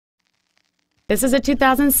This is a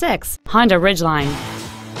 2006 Honda Ridgeline.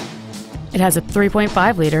 It has a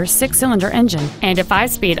 3.5-liter six-cylinder engine and a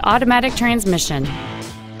 5-speed automatic transmission.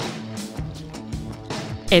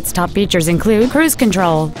 Its top features include cruise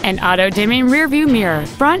control, an auto-dimming rear-view mirror,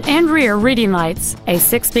 front and rear reading lights, a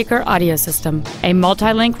 6-speaker audio system, a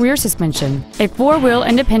multi-link rear suspension, a 4-wheel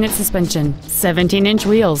independent suspension, 17-inch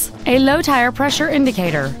wheels, a low tire pressure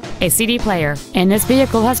indicator, a CD player, and this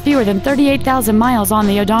vehicle has fewer than 38,000 miles on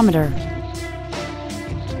the odometer.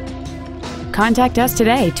 Contact us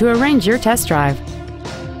today to arrange your test drive.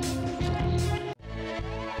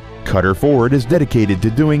 Cutter Ford is dedicated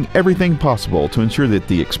to doing everything possible to ensure that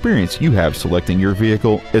the experience you have selecting your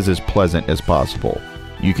vehicle is as pleasant as possible.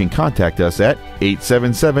 You can contact us at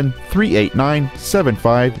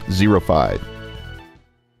 877-389-7505.